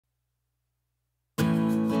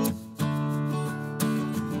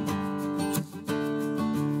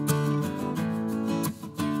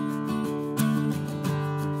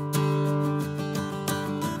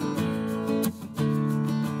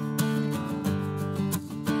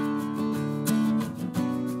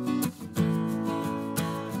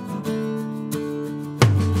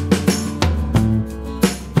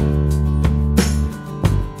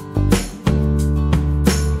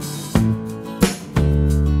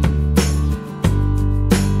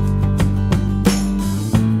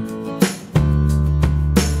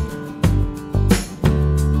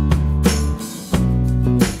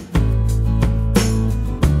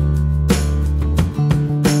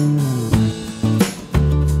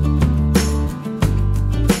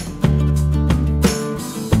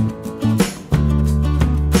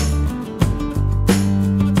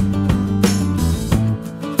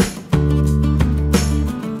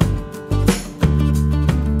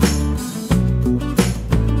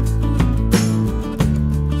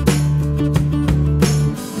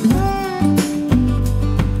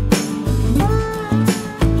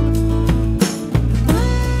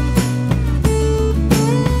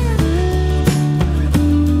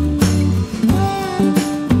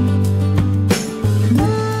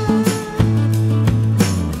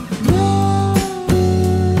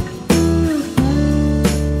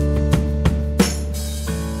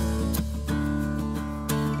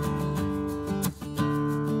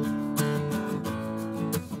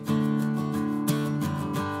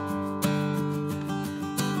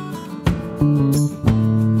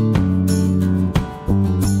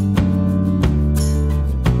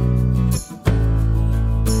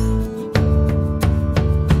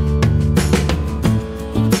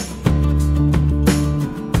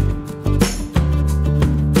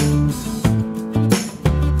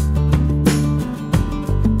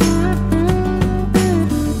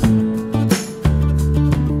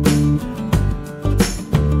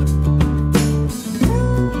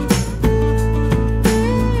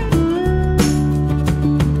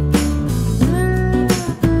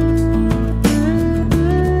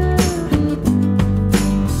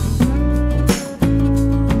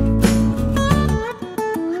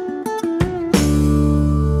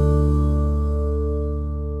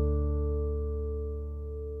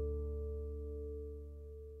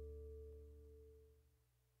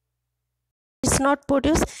Not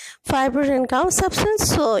produce fiber and gum substance,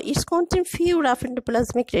 so it contains few rough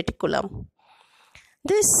endoplasmic reticulum.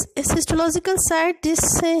 This histological site, this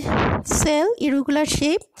cell irregular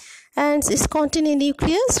shape, and is contained in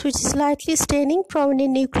nucleus, which is lightly staining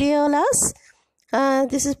prominent nucleolus.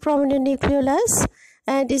 This is prominent nucleolus,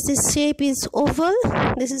 and this shape is oval.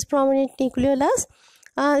 This is prominent nucleolus.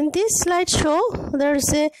 In this slide show there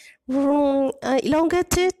is a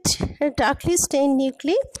elongated darkly stained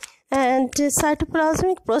nuclei, and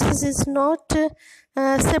cytoplasmic process is not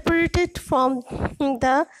separated from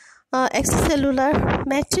the extracellular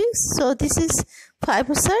matrix. So this is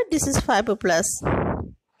fibrocyte, this is fibroblast.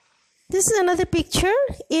 This is another picture.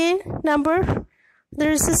 A number,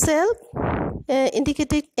 there is a cell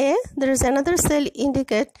indicated A, there is another cell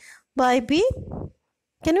indicated by B.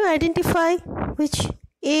 Can you identify which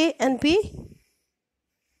A and B?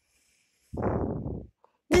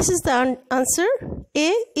 This is the answer.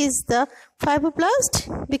 A is the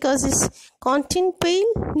fibroblast because it's contain pale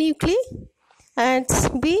nuclei, and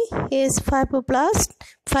B is fibrocyte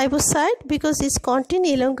because it's contain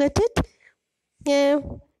elongated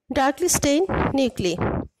darkly stained nuclei.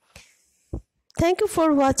 Thank you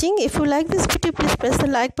for watching. If you like this video, please press the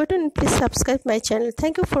like button and please subscribe my channel.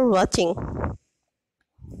 Thank you for watching.